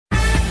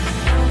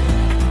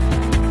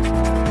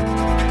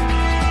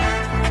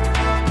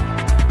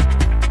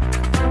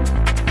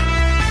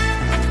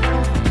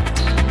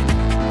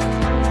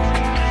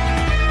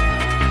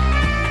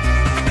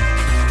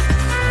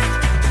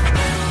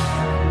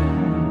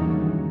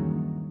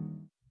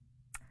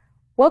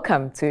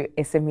Welcome to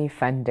SME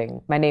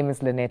Funding. My name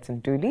is Lynette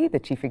Nduli, the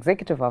Chief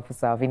Executive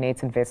Officer of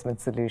Innate Investment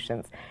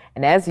Solutions.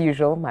 And as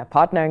usual, my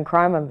partner in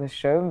crime on this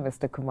show,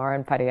 Mr.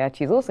 Kumaran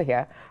Padiachi, is also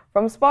here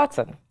from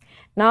Spartan.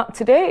 Now,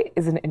 today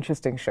is an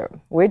interesting show.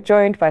 We're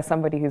joined by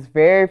somebody who's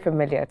very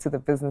familiar to the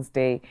Business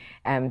Day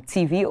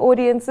TV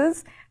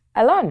audiences.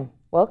 Alon,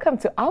 welcome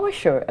to our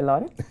show,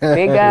 Alon.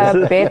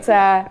 Bigger,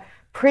 better,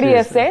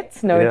 prettier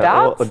sets, no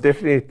doubt. Oh,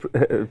 definitely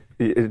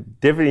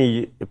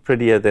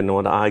prettier than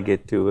what I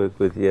get to work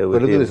with here.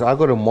 But look at this, I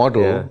got a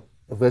model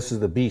versus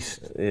the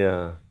beast.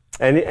 Yeah.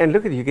 And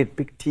look at you get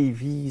big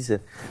TVs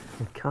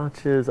and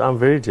couches. I'm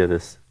very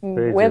jealous.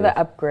 We're the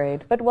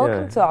upgrade. But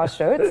welcome to our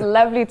show. It's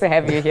lovely to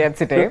have you here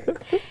today.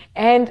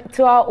 And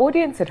to our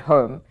audience at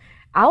home,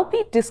 I'll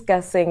be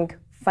discussing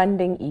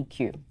funding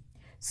EQ.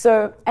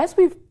 So as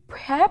we've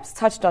perhaps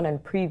touched on in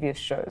previous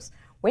shows,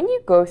 when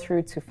you go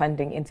through to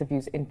funding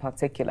interviews in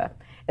particular,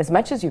 as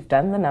much as you've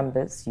done the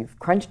numbers, you've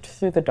crunched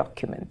through the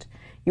document,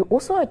 you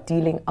also are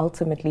dealing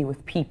ultimately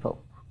with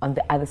people on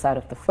the other side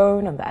of the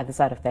phone, on the other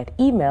side of that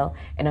email,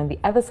 and on the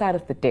other side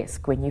of the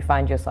desk when you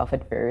find yourself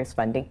at various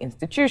funding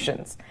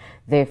institutions.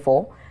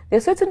 Therefore, there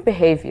are certain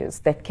behaviors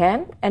that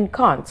can and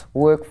can't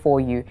work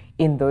for you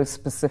in those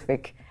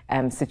specific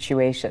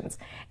situations.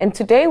 And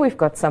today we've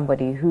got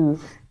somebody who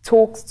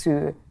talks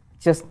to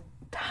just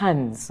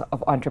tons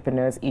of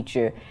entrepreneurs each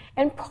year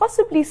and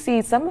possibly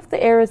sees some of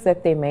the errors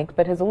that they make,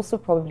 but has also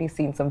probably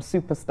seen some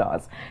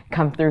superstars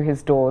come through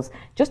his doors,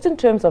 just in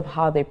terms of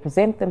how they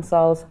present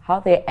themselves, how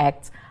they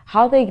act,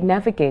 how they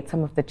navigate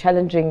some of the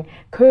challenging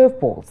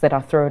curveballs that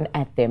are thrown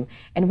at them.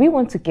 And we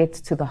want to get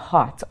to the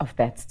heart of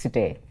that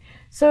today.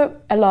 So,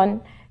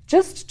 Alon,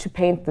 just to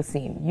paint the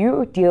scene,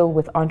 you deal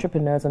with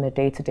entrepreneurs on a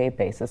day-to-day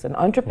basis, and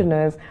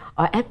entrepreneurs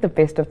are at the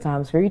best of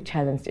times very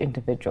challenged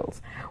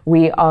individuals.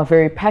 We are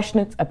very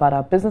passionate about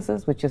our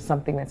businesses, which is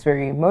something that's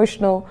very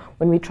emotional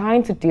when we're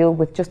trying to deal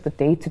with just the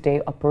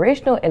day-to-day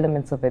operational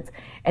elements of it.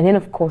 And then,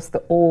 of course,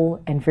 the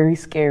all and very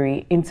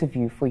scary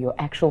interview for your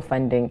actual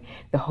funding,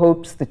 the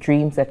hopes, the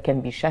dreams that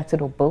can be shattered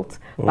or built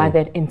by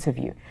that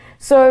interview.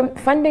 So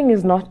funding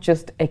is not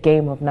just a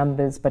game of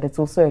numbers, but it's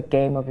also a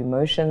game of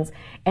emotions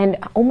and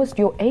almost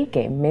your A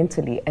game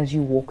mentally as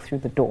you walk through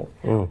the door.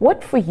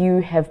 What for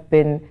you have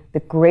been the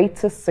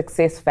greatest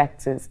success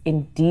factors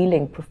in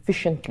dealing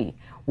proficiently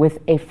with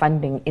a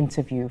funding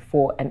interview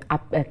for an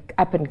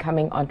up and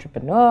coming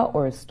entrepreneur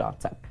or a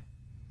startup?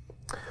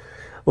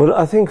 Well,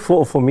 I think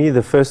for me,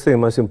 the first thing,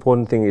 most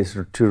important thing is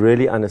to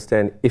really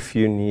understand if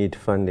you need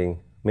funding.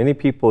 Many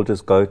people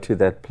just go to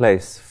that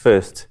place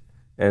first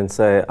and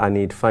say, I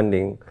need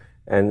funding.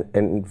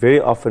 And very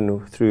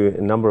often through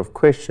a number of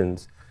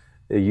questions,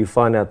 you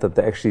find out that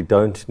they actually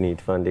don't need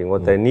funding.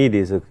 What they need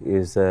is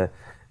a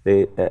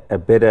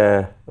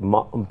better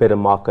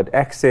market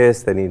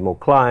access, they need more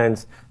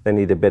clients, they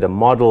need a better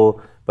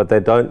model, but they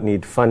don't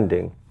need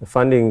funding.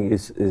 Funding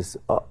is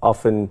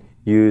often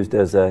used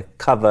as a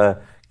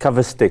cover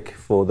stick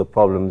for the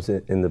problems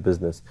in the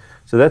business.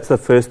 So that's the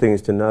first thing,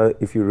 is to know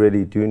if you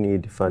really do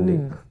need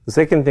funding. The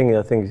second thing,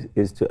 I think,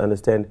 is to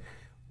understand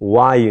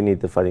why you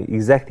need the funding,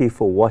 exactly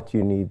for what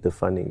you need the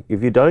funding.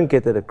 If you don't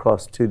get that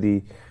across to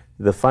the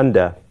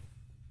funder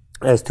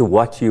as to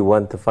what you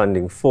want the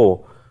funding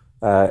for,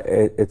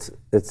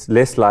 it's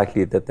less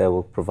likely that they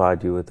will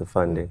provide you with the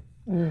funding.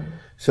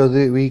 So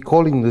we're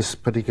calling this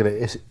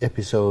particular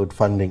episode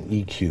Funding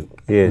EQ,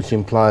 which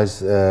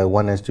implies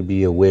one has to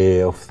be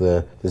aware of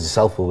there's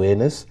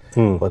self-awareness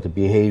about the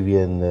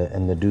behavior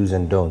and the do's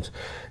and don'ts.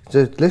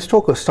 So let's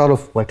start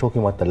off by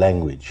talking about the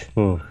language.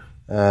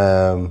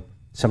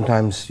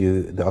 Sometimes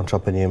the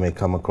entrepreneur may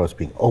come across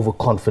being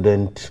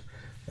overconfident,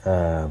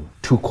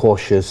 too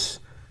cautious,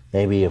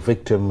 maybe a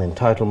victim,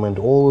 entitlement,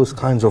 all those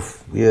kinds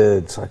of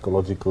weird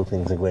psychological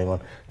things are going on.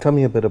 Tell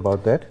me a bit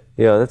about that.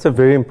 Yeah, that's a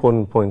very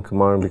important point,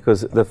 Kumaran,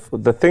 because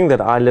the thing that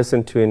I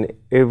listen to in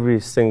every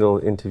single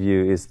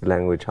interview is the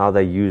language, how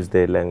they use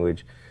their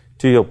language.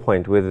 To your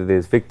point, whether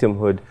there's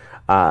victimhood,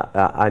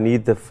 I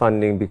need the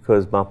funding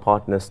because my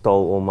partner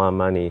stole all my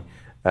money.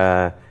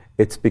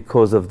 It's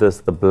because of this,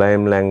 the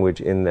blame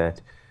language in that.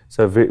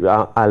 So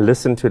I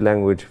listen to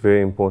language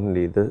very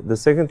importantly. The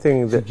second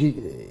thing that...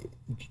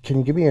 Can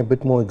you give me a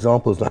bit more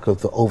examples, like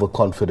of the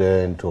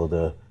overconfident or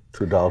the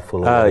too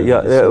doubtful?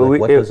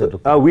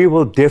 We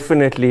will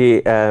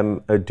definitely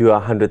do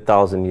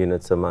 100,000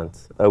 units a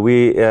month.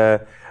 We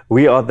are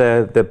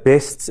the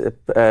best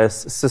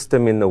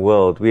system in the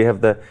world. We have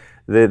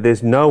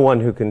there's no one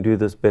who can do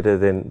this better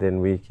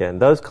than we can.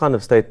 Those kind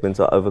of statements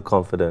are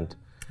overconfident.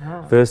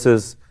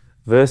 Versus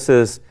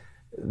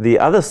the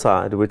other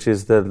side, which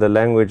is the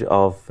language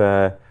of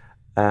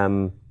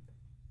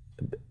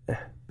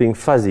being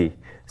fuzzy.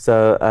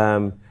 So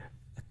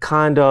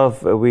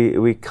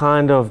we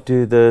kind of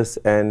do this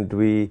and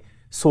we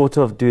sort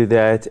of do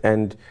that,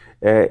 and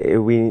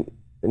we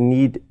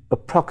need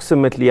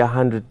approximately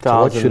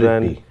 100,000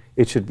 rand.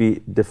 It should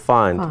be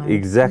defined.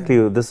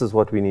 Exactly, this is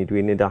what we need.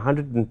 We need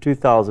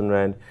 102,000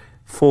 rand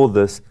for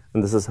this,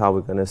 and this is how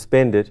we're going to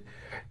spend it.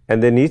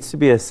 And there needs to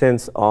be a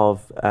sense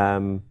of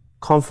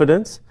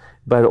confidence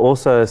but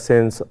also a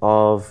sense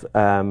of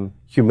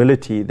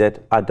humility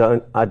that I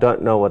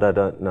don't know what I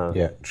don't know.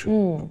 Yeah,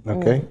 true.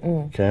 Okay,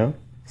 Karen?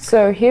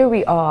 So here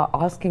we are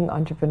asking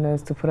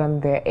entrepreneurs to put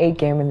on their A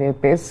game and their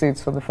best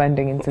suits for the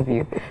funding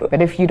interview.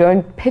 But if you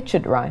don't pitch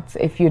it right,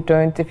 if you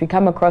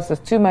come across as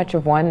too much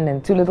of one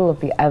and too little of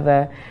the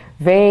other,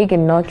 vague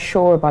and not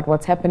sure about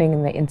what's happening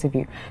in the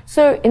interview.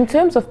 So in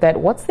terms of that,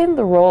 what's then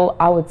the role,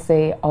 I would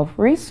say, of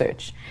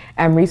research?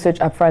 And research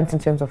upfront in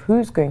terms of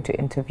who's going to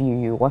interview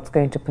you, what's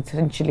going to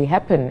potentially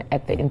happen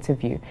at the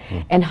interview,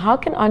 and how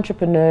can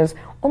entrepreneurs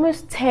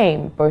almost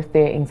tame both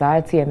their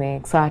anxiety and their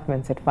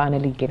excitement at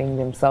finally getting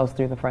themselves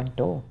through the front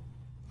door?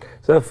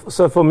 So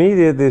for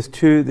me, there's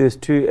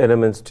two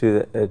elements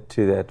to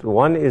that.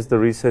 One is the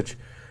research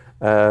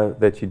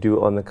that you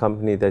do on the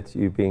company that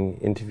you're being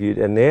interviewed,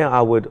 and there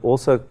I would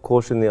also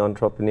caution the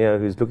entrepreneur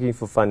who's looking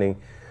for funding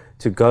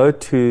to go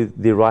to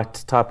the right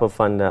type of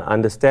funder,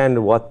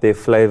 understand what their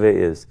flavor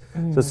is.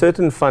 So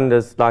certain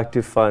funders like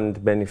to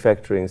fund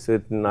manufacturing,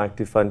 certain like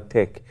to fund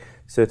tech,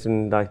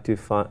 certain like to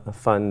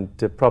fund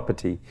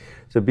property.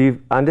 So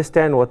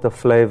understand what the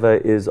flavor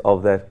is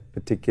of that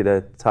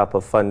particular type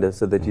of funder,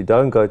 so that you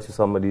don't go to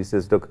somebody who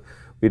says, look,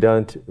 we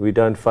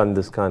don't fund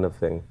this kind of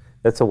thing.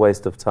 That's a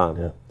waste of time.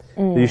 Yeah.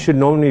 You should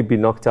normally be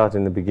knocked out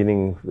in the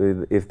beginning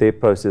if their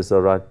process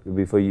are right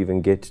before you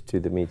even get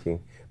to the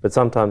meeting. But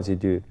sometimes you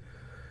do.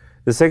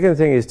 The second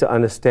thing is to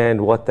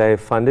understand what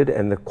they've funded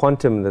and the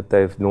quantum that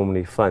they've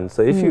normally funded.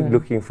 So if you're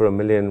looking for a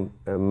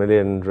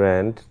million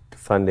rand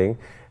funding,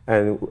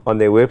 and on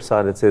their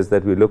website it says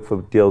that we look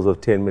for deals of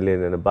 10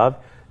 million and above,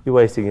 you're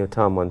wasting your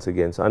time once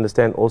again. So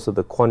understand also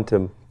the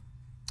quantum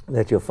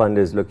that your funder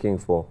is looking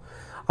for.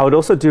 I would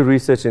also do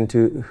research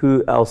into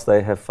who else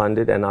they have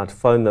funded, and I'd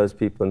phone those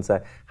people and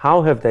say,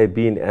 how have they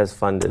been as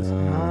funders?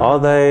 Are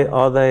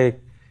they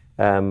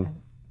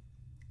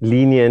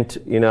lenient?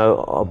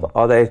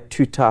 Are they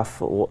too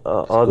tough?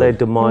 Are they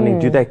demanding?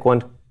 Do they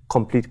want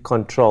complete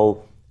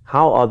control?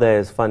 How are they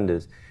as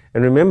funders?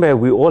 And remember,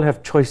 we all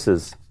have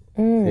choices.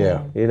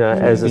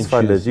 As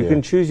funders, you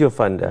can choose your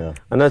funder.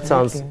 I know it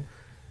sounds.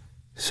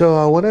 So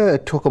I want to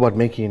talk about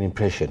making an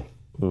impression.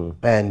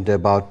 And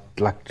about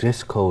like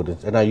dress code,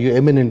 and are you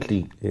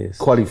eminently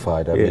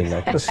qualified? I mean,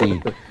 I can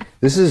see.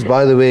 This is,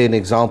 by the way, an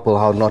example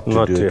how not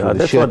to do it. With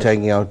the shirt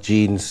hanging out,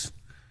 jeans,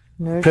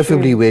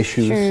 preferably wear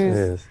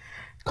shoes,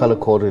 color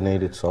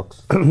coordinated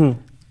socks.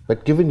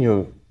 But given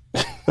you,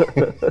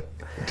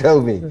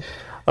 tell me.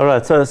 All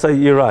right, so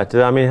you're right.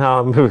 I mean,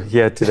 how I'm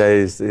here today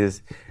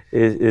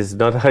is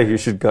not how you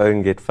should go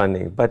and get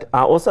funding. But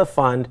I also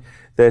find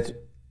that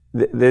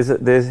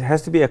there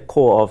has to be a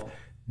core of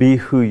be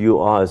who you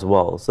are as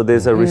well. So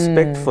there's a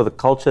respect for the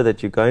culture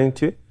that you're going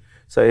to.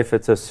 So if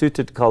it's a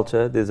suited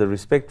culture, there's a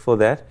respect for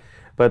that.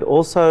 But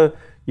also,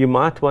 you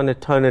might want to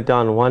tone it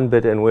down one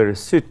bit and wear a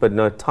suit but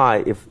no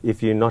tie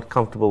if you're not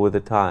comfortable with a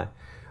tie.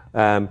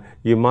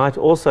 You might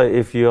also,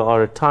 if you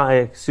are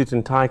a suit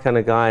and tie kind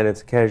of guy and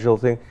it's a casual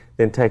thing,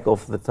 then take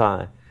off the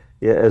tie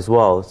as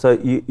well. So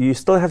you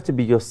still have to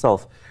be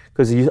yourself.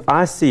 Because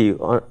I see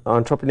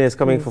entrepreneurs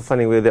coming for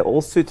funding where they're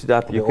all suited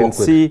up. You can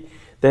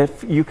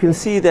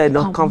see they're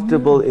not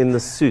comfortable in the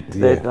suit.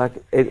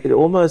 It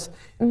almost,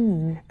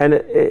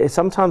 and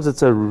sometimes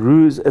it's a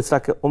ruse. It's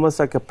almost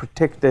like a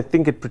protect. They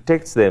think it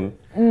protects them,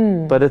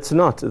 but it's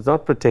not. It's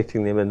not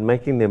protecting them and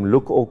making them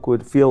look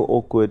awkward, feel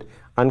awkward,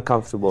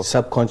 uncomfortable.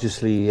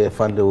 Subconsciously, a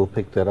funder will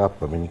pick that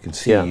up. I mean, you can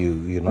see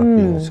you're not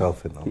being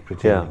yourself and not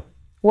pretending. Yeah.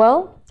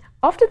 Well,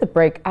 after the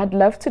break, I'd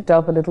love to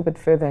delve a little bit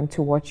further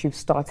into what you've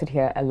started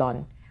here,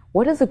 Alon.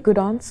 What is a good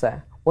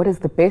answer? What is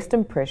the best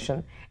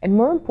impression? And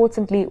more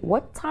importantly,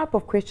 what type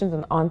of questions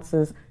and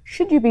answers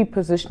should you be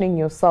positioning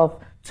yourself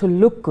to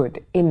look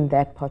good in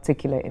that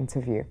particular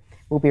interview?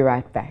 We'll be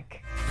right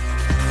back.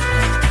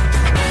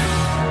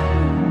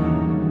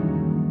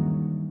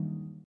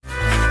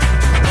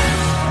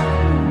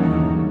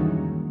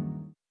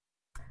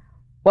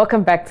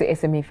 Welcome back to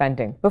SME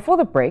Funding. Before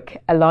the break,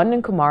 Alon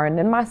and Kumaran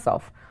and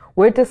myself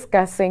were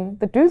discussing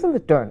the do's and the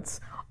don'ts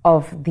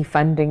of the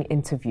funding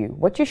interview,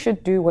 what you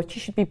should do, what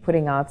you should be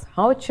putting out,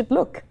 how it should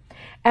look.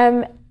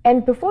 And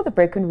before the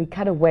break, when we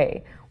cut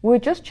away, we were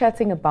just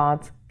chatting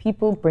about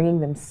people bringing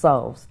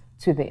themselves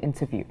to the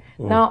interview.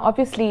 Now,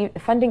 obviously, a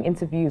funding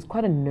interview is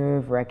quite a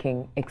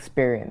nerve-wracking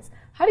experience.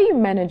 How do you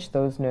manage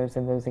those nerves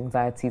and those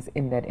anxieties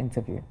in that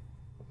interview?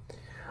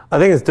 I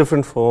think it's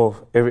different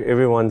for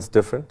everyone's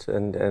different,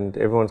 and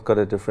everyone's got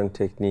a different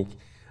technique.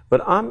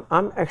 But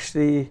I'm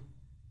actually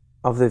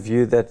of the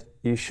view that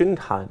you shouldn't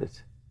hide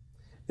it.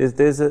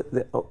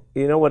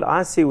 What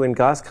I see when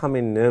guys come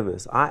in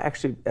nervous, I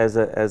actually,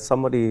 as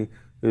somebody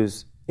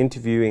who's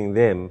interviewing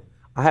them,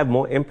 I have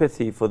more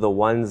empathy for the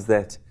ones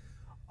that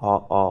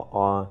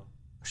are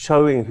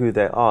showing who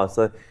they are.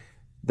 So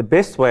the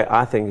best way,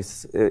 I think,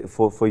 is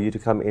for you to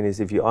come in is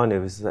if you are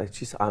nervous, is like,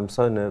 geez, I'm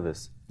so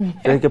nervous.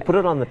 So you can put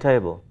it on the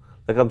table.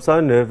 Like, I'm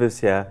so nervous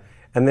here.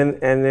 And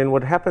then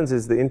what happens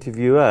is the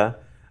interviewer,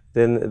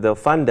 then the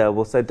funder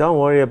will say, don't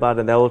worry about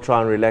it, they will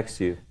try and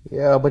relax you.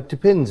 Yeah, but it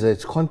depends.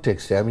 It's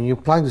context. I mean, you're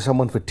applying to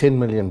someone for 10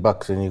 million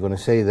bucks and you're going to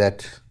say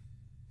that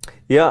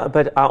Yeah,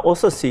 but I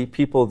also see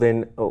people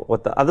then,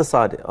 what the other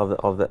side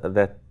of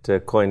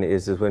that coin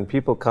is when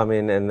people come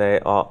in and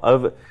they're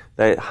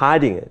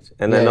hiding it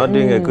and they're not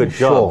doing a good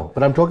job. Sure,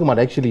 but I'm talking about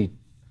actually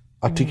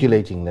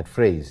articulating that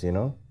phrase, you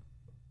know?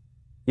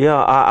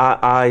 Yeah,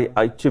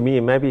 I to me,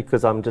 maybe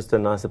because I'm just a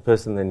nicer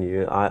person than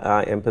you,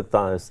 I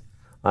empathize.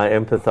 I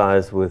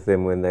empathize with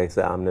them when they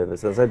say I'm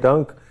nervous. I say,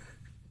 don't,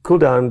 cool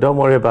down, don't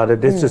worry about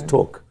it, let's just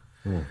talk.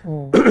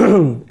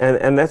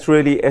 And that's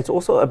really, it's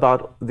also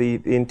about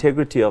the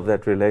integrity of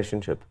that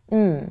relationship.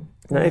 Now,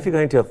 if you're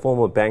going to a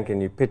formal bank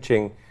and you're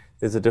pitching,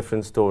 there's a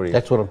different story.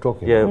 That's what I'm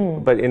talking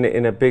about. But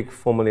in a big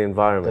formal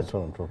environment. That's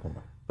what I'm talking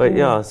about. But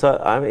yeah, so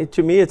I mean,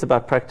 to me, it's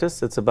about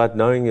practice. It's about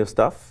knowing your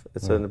stuff.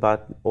 It's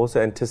about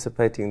also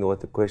anticipating what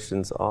the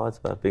questions are. It's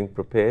about being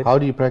prepared. How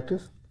do you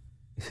practice?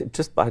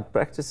 Just by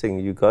practicing.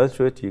 You go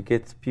through it, you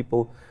get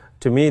people.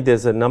 To me,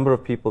 there's a number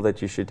of people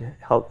that you should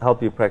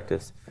help you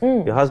practice.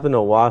 Your husband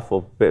or wife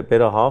or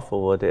better half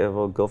or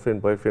whatever,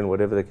 girlfriend, boyfriend,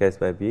 whatever the case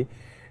may be.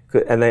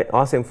 And they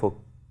ask them for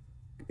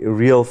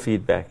real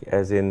feedback,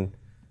 as in,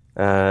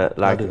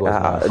 like,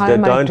 how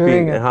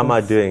am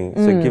I doing?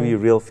 So give you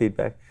real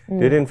feedback.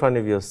 Do it in front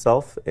of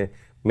yourself,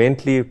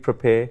 mentally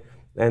prepare.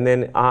 And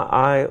then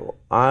I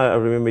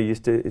remember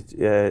used to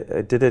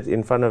did it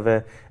in front of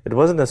it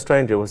wasn't a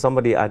stranger, it was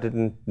somebody I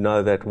didn't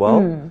know that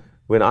well.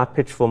 When I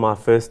pitched for my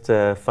first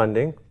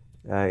funding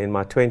in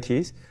my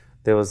 20s,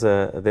 there was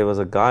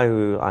a guy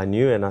who I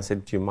knew, and I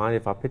said, do you mind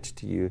if I pitch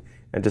to you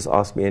and just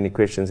ask me any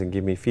questions and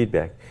give me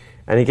feedback?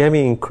 And he gave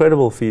me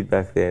incredible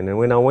feedback then. And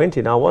when I went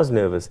in, I was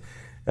nervous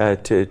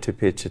to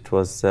pitch. It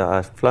was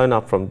I'd flown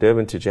up from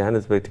Durban to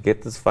Johannesburg to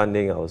get this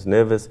funding. I was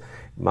nervous.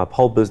 My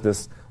whole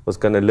business was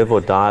going to live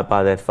or die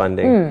by that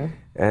funding.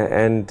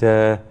 And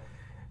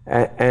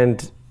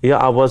yeah,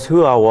 I was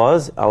who I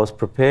was. I was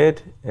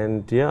prepared,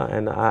 and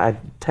I had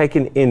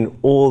taken in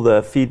all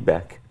the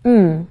feedback.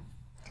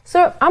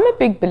 So I'm a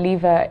big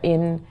believer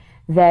in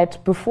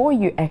that before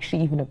you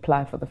actually even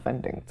apply for the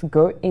funding, to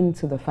go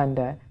into the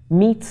funder,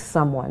 meet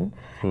someone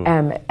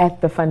at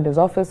the funder's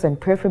office, and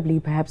preferably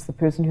perhaps the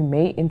person who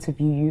may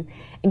interview you,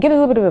 and get a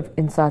little bit of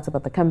insights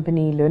about the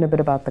company, learn a bit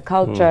about the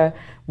culture,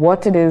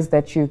 what it is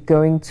that you're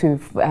going to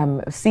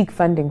seek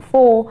funding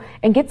for,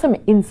 and get some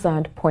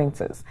inside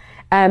pointers.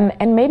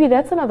 And maybe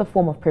that's another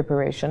form of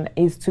preparation,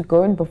 is to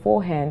go in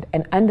beforehand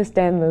and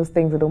understand those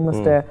things at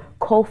almost a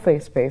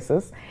coal-face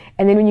basis.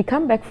 And then when you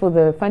come back for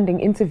the funding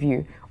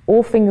interview,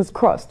 all fingers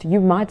crossed, you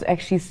might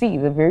actually see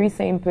the very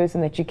same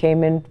person that you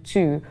came in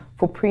to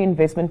for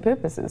pre-investment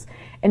purposes.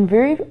 And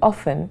very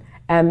often,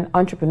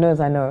 entrepreneurs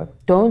I know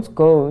don't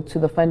go to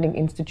the funding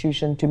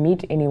institution to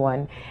meet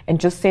anyone and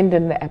just send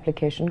in the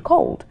application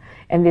cold.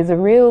 And there's a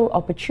real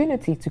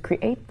opportunity to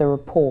create the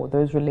rapport,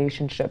 those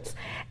relationships,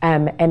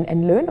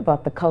 and learn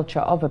about the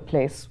culture of a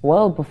place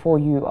well before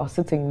you are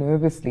sitting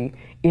nervously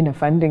in a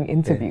funding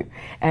interview.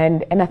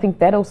 And I think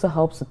that also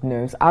helps with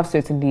nerves. I've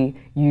certainly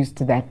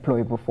used that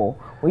ploy before,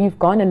 where you've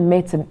gone and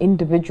met an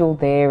individual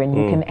there and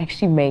you can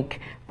actually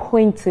make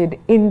pointed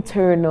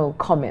internal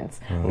comments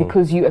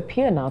because you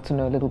appear now to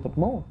know a little bit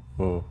more.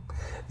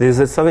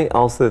 There's something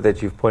else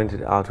that you've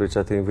pointed out, which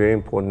I think is very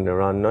important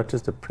around not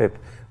just the prep,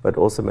 but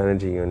also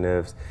managing your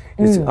nerves.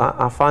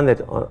 I find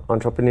that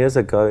entrepreneurs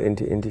that go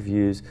into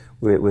interviews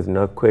with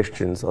no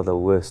questions are the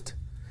worst.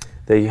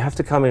 You have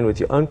to come in with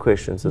your own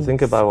questions. So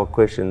think about what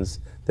questions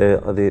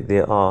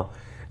there are.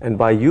 And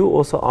by you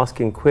also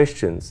asking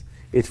questions,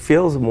 it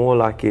feels more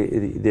like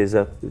there's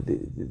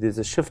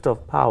a shift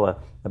of power,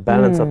 a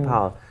balance of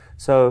power.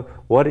 So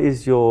what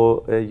is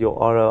your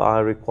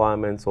ROI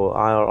requirements or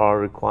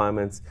IRR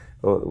requirements?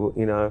 Or,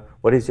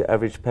 what is your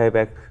average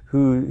payback?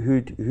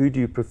 Who do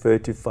you prefer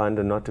to fund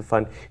or not to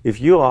fund?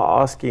 If you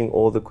are asking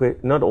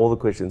not all the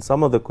questions,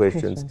 some of the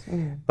questions,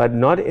 but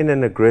not in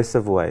an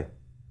aggressive way,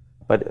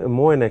 but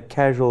more in a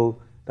casual,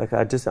 like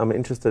I'm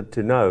interested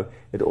to know,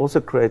 it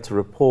also creates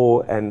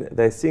rapport, and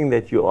they're seeing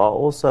that you are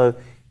also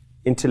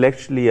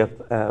intellectually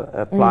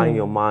applying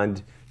your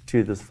mind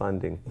to this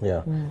funding.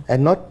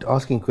 And not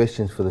asking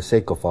questions for the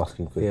sake of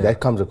asking questions. That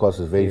comes across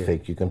as very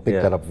fake. You can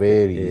pick that up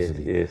very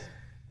easily.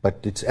 But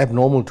it's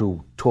abnormal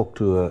to talk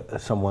to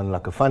someone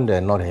like a funder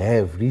and not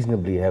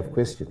reasonably have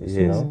questions.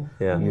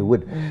 You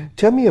would.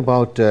 Tell me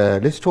about,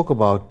 let's talk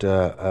about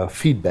a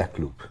feedback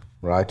loop,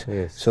 right?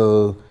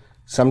 So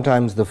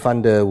sometimes the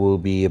funder will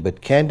be a bit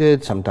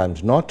candid,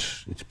 sometimes not.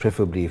 It's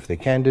preferably if they're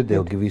candid,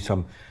 they'll give you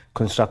some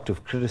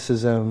constructive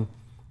criticism.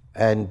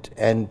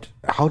 And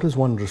how does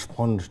one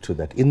respond to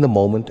that in the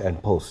moment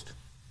and post?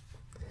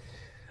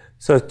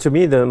 So to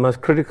me, the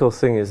most critical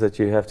thing is that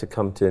you have to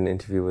come to an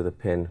interview with a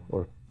pen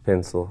or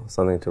pencil,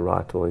 something to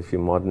write, or if you're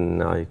modern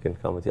now, you can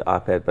come with your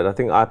iPad. But I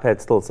think iPad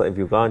still, so if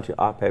you go onto your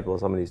iPad while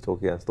somebody's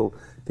talking, I still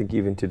think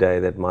even today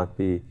that might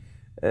be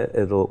a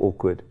little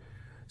awkward.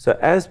 So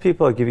as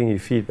people are giving you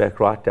feedback,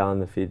 write down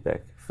the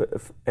feedback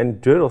and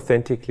do it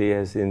authentically,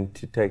 as in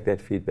to take that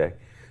feedback.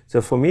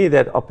 So for me,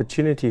 that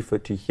opportunity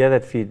to hear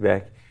that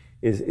feedback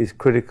is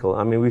critical.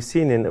 I mean, we've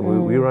seen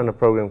we run a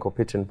program called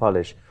Pitch and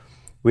Polish.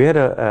 We had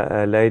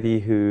a lady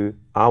who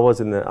I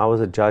was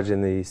a judge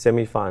in the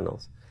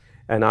semi-finals,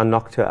 and I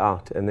knocked her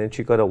out. And then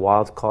she got a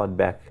wild card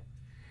back.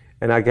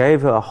 And I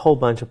gave her a whole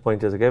bunch of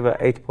pointers. I gave her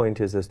 8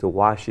 pointers as to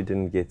why she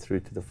didn't get through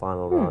to the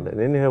final round. And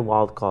in her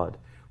wild card,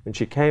 when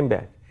she came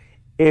back,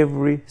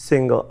 every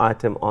single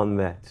item on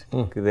that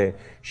there,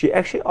 she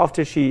actually,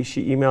 after she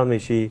emailed me,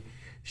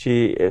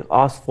 she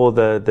asked for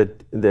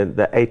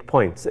the 8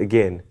 points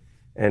again,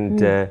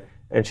 and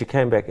she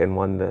came back and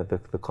won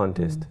the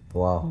contest.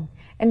 Wow.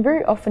 And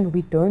very often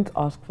we don't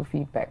ask for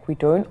feedback. We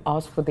don't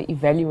ask for the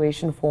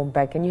evaluation form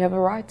back, and you have a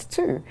right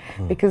to,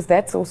 because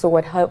that's also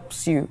what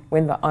helps you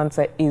when the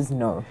answer is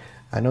no.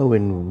 I know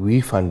when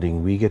we're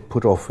funding, we get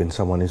put off when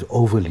someone is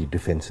overly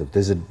defensive.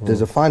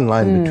 There's a fine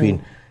line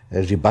between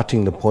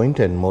rebutting the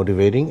point and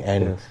motivating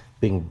and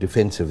being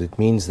defensive. It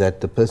means that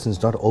the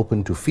person's not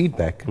open to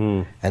feedback,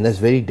 and that's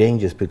very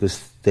dangerous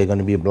because they're going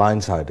to be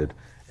blindsided.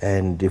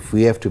 And if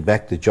we have to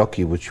back the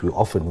jockey, which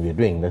we're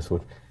doing,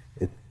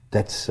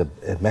 that's a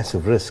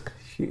massive risk.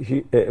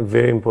 A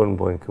very important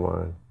point,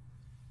 Kumaran.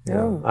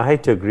 Yeah. I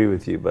hate to agree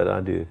with you, but I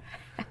do.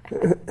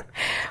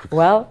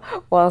 Well,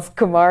 whilst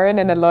Kumaran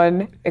and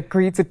Alon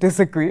agree to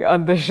disagree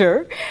on the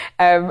show,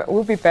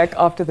 we'll be back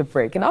after the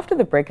break. And after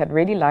the break, I'd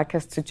really like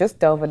us to just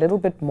delve a little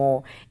bit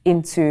more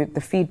into the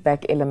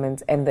feedback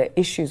element and the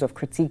issues of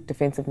critique,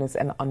 defensiveness,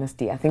 and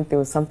honesty. I think there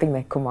was something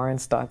that Kumaran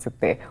started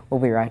there. We'll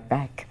be right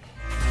back.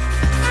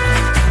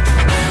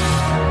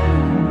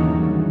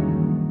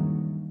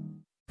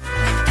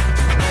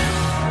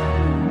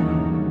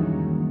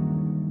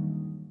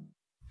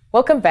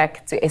 Welcome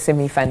back to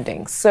SME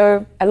Funding.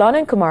 So Alon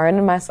and Kumaran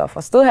and myself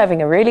are still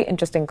having a really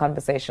interesting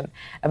conversation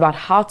about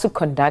how to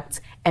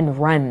conduct and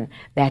run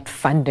that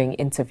funding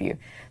interview.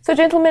 So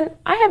gentlemen,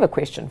 I have a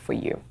question for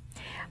you.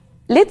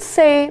 Let's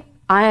say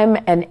I'm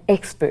an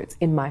expert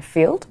in my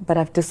field, but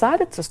I've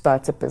decided to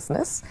start a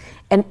business,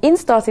 and in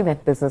starting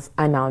that business,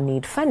 I now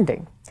need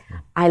funding.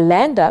 I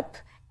land up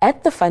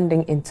at the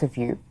funding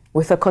interview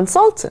with a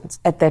consultant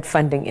at that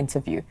funding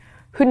interview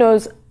who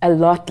knows a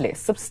lot less,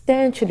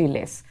 substantially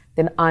less,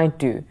 than I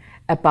do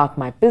about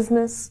my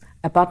business,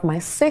 about my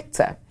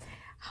sector.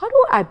 How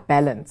do I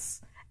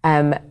balance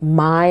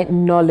my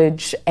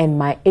knowledge and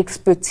my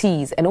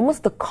expertise and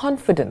almost the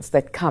confidence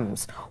that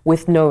comes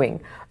with knowing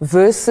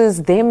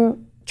versus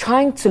them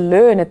trying to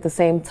learn at the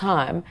same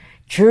time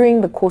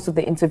during the course of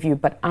the interview,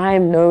 but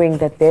I'm knowing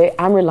that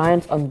I'm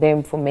reliant on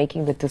them for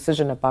making the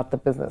decision about the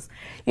business.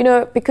 You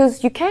know,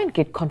 because you can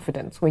get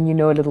confidence when you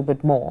know a little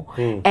bit more.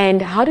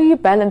 And how do you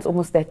balance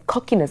almost that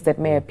cockiness that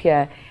may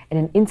appear in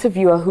an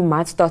interviewer who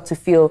might start to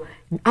feel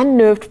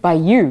unnerved by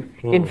you,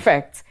 in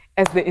fact,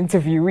 as the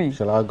interviewee?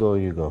 Shall I go or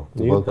you go?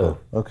 We'll both go.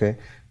 Okay,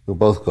 we'll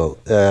both go.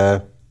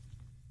 The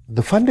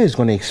funder is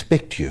going to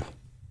expect you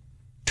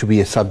to be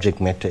a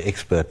subject matter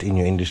expert in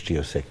your industry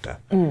or sector.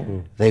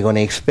 They're going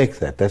to expect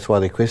that. That's why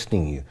they're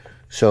questioning you.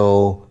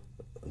 So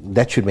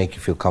that should make you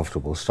feel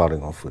comfortable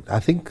starting off with. I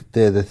think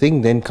the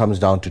thing then comes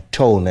down to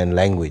tone and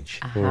language.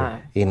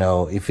 You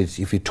know, if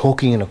you're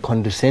talking in a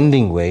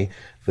condescending way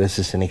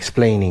versus an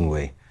explaining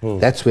way,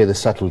 that's where the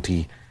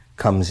subtlety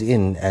comes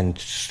in and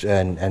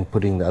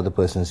putting the other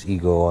person's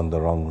ego on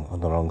the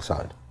wrong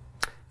side.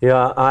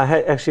 Yeah,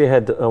 I actually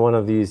had one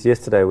of these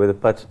yesterday,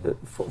 but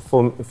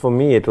for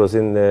me it was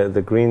in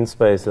the green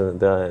space,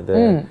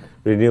 the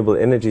renewable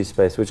energy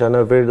space, which I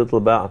know very little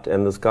about.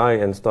 And this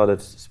guy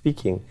started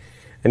speaking,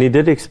 and he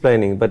did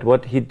explaining. But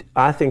what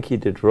I think he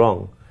did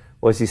wrong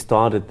was he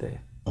started there.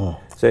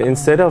 So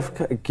instead of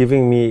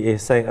giving me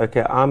saying,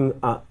 okay,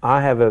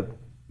 I have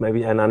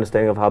maybe an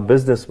understanding of how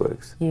business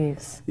works.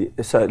 Yes.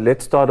 So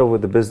let's start off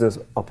with the business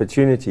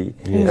opportunity,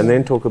 and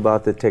then talk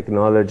about the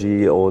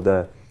technology or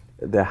the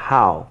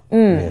how.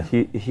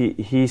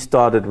 He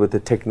started with the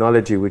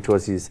technology, which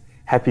was his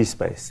happy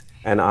space,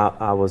 and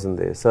I wasn't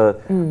there. So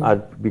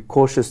I'd be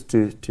cautious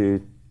to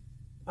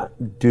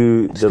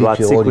do the right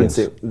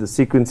sequencing. The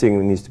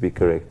sequencing needs to be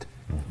correct.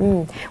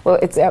 Well,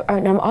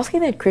 and I'm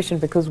asking that question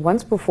because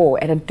once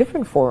before, at a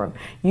different forum,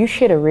 you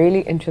shared a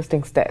really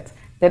interesting stat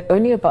that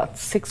only about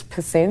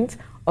 6%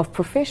 of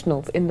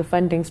professionals in the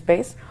funding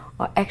space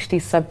are actually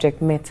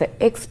subject matter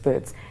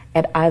experts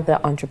at either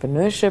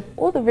entrepreneurship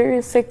or the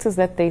various sectors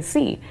that they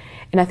see.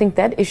 And I think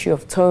that issue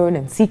of tone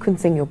and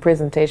sequencing your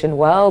presentation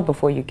well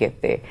before you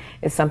get there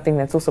is something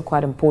that's also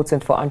quite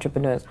important for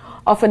entrepreneurs.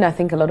 Often I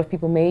think a lot of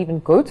people may even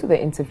go to the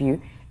interview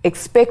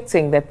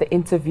expecting that the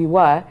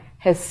interviewer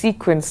has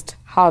sequenced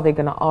how they're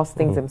going to ask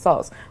things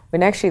themselves,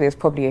 when actually there's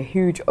probably a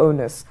huge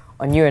onus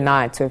on you and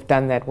I to have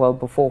done that well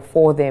before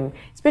for them,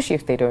 especially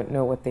if they don't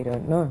know what they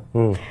don't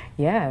know.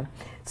 Yeah.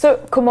 So,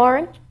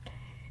 Kumaran,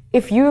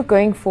 if you're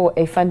going for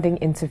a funding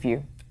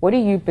interview, what do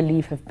you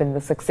believe have been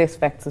the success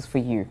factors for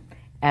you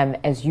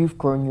as you've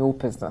grown your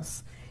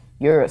business?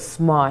 You're a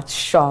smart,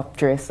 sharp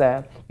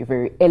dresser. You're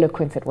very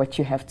eloquent at what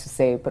you have to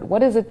say. But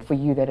what is it for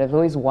you that has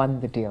always won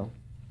the deal?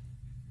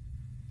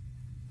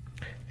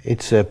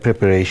 It's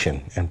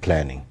preparation and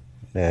planning,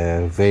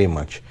 very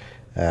much.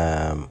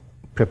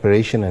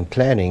 Preparation and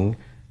planning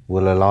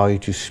will allow you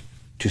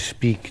to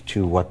speak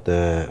to what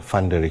the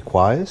funder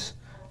requires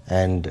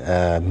and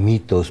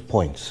meet those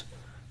points.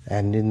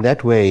 And in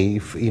that way,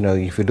 if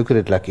you look at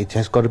it, like, it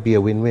has got to be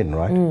a win-win,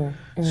 right?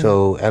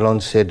 So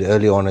Alon said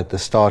early on at the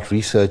start,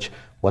 research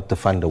what the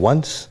funder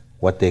wants,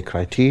 what their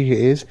criteria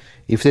is.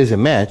 If there's a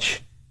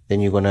match, then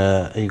you're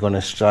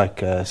gonna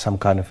strike some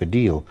kind of a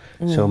deal.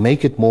 So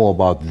make it more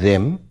about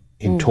them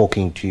in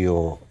talking to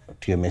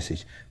your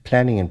message.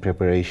 Planning and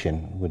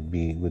preparation would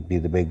be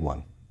the big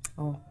one.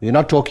 Oh. You're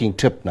not talking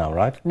tip now,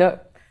 right? No,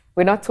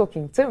 we're not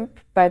talking tip.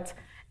 But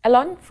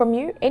Alon, from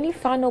you, any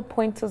final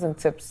pointers and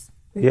tips?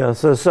 Yeah,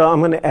 so I'm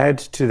going to add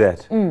to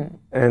that, and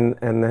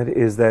that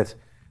is that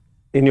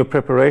in your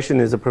preparation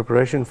is a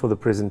preparation for the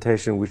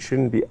presentation, which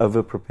shouldn't be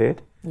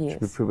over-prepared. Yes. Should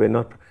be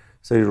prepared,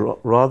 so you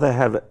rather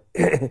have,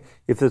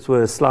 if this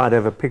were a slide,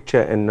 have a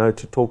picture and know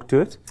to talk to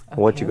it,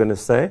 what you're going to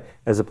say,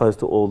 as opposed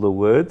to all the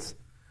words.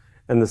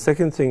 And the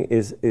second thing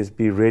is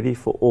be ready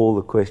for all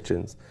the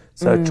questions.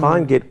 So try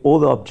and get all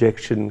the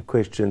objection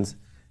questions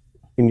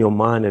in your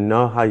mind and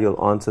know how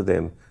you'll answer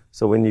them.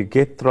 So when you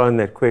get thrown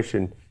that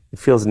question, it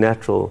feels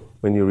natural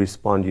when you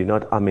respond. You're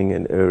not umming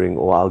and erring,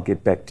 or I'll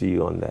get back to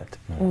you on that.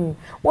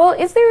 Well,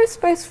 is there a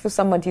space for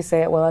someone to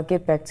say, well, I'll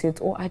get back to it,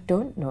 or I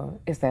don't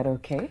know? Is that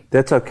okay?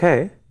 That's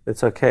okay.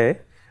 That's okay.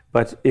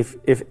 But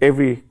if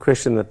every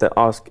question that they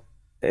ask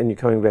and you're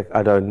coming back,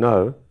 I don't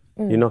know,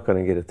 you're not going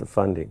to get at the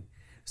funding.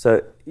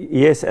 So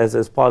yes,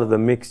 as part of the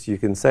mix, you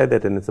can say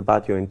that, and it's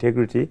about your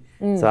integrity.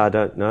 So I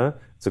don't know.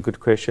 It's a good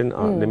question.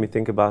 Let me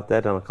think about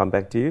that, and I'll come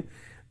back to you.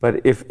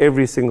 But if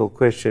every single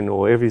question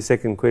or every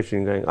second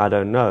question you're going, I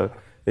don't know,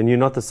 then you're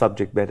not the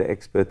subject matter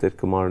expert that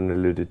Kumaran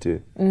alluded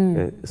to.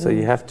 So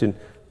you have to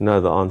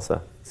know the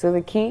answer. So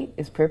the key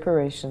is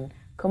preparation.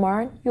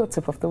 Kumaran, your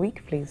tip of the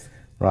week, please.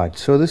 Right.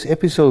 So this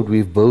episode,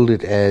 we've billed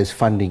it as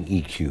Funding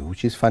EQ,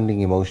 which is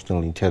Funding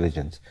Emotional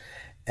Intelligence.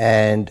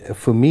 And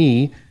for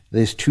me,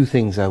 there's two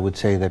things I would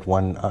say that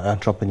one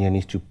entrepreneur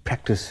needs to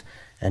practice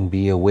and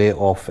be aware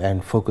of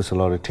and focus a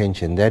lot of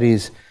attention. That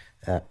is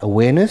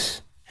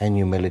awareness and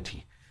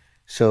humility.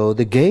 So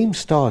the game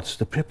starts,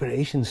 the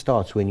preparation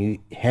starts when you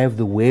have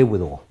the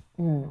wherewithal,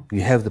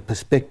 you have the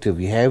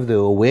perspective, you have the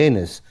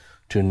awareness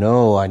to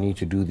know I need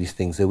to do these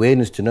things, the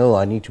awareness to know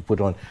I need to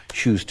put on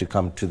shoes to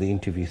come to the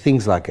interview,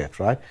 things like that,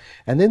 right?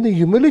 And then the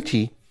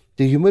humility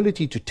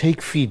to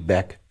take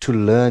feedback, to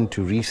learn,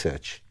 to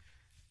research,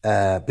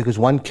 because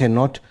one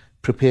cannot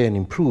prepare and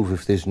improve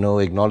if there's no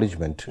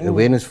acknowledgement.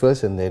 Awareness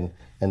first, and then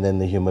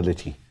the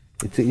humility.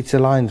 It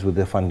aligns with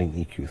the Funding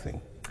EQ thing.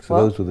 So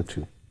those were the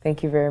two.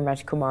 Thank you very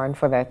much, Kumaran,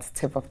 for that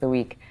tip of the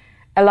week.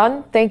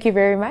 Alon, thank you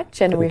very much,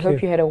 and we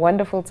hope you had a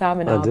wonderful time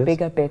in our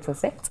bigger, better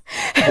set.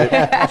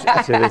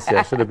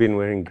 I should have been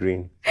wearing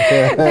green.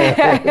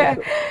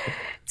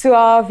 To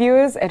our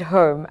viewers at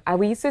home,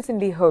 we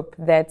certainly hope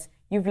that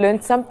you've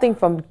learned something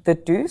from the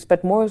do's,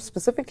 but more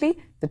specifically,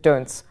 the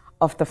don'ts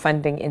of the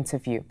funding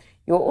interview.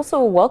 You're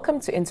also welcome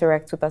to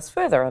interact with us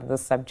further on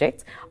this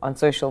subject on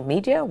social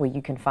media, where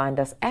you can find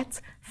us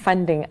at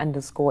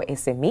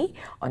funding_SME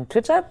on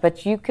Twitter,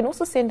 but you can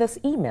also send us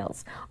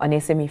emails on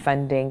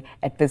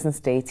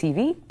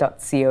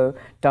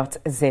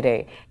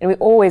smefunding@businessdaytv.co.za. And we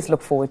always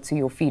look forward to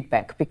your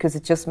feedback, because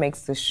it just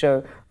makes the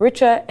show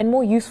richer and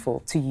more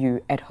useful to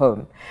you at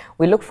home.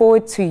 We look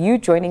forward to you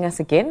joining us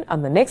again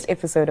on the next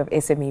episode of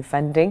SME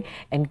Funding,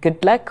 and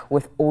good luck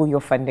with all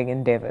your funding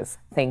endeavors.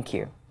 Thank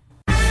you.